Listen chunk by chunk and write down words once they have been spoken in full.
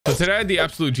So today I had the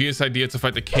absolute genius idea to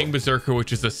fight the King Berserker,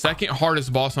 which is the second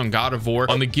hardest boss on God of War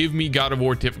on the Give Me God of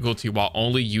War difficulty while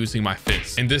only using my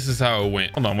fists. And this is how it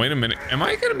went. Hold on, wait a minute. Am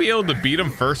I gonna be able to beat him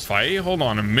first fight? Hold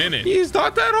on a minute. He's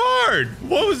not that hard.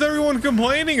 What was everyone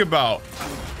complaining about?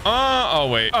 Oh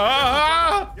wait.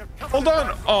 Hold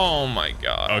on. Oh my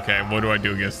God. Okay, what do I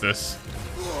do against this?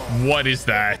 What is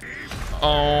that?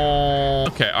 Oh,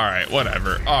 okay. All right,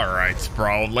 whatever. All right,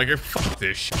 bro. Like, fuck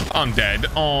this shit. I'm dead.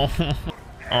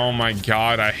 Oh my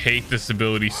God. I hate this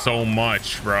ability so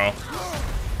much, bro.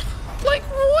 Like,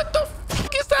 what the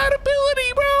fuck is that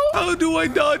ability, bro? How do I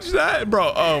dodge that,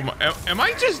 bro? Am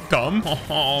I just dumb?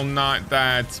 Oh, not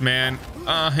that, man.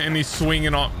 And he's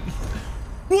swinging on.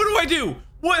 What do I do?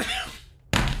 What?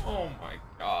 Oh my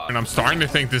God. And I'm starting to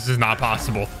think this is not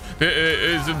possible.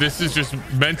 This is just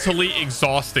mentally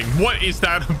exhausting. What is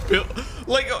that ability?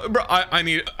 Like, bro, I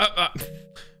need.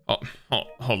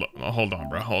 Hold on,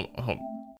 bro. Hold.